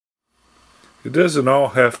It doesn't all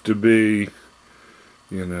have to be,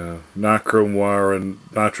 you know, nichrome wire and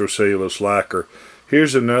nitrocellulose lacquer.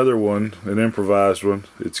 Here's another one, an improvised one.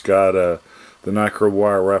 It's got the nichrome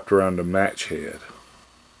wire wrapped around a match head.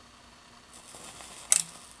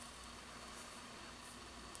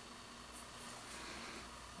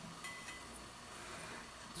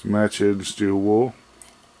 It's a match head and steel wool.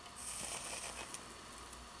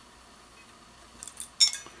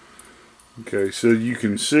 Okay, so you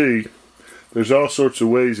can see there's all sorts of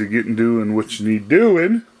ways of doing what you need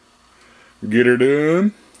doing. Get her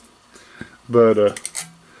done. But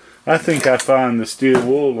I think I find the steel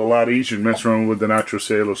wool a lot easier to mess around with the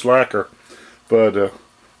nitrocellulose lacquer. But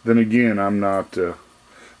then again, I'm not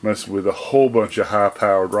messing with a whole bunch of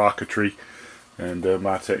high-powered rocketry, and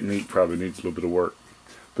my technique probably needs a little bit of work.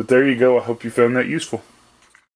 But there you go. I hope you found that useful.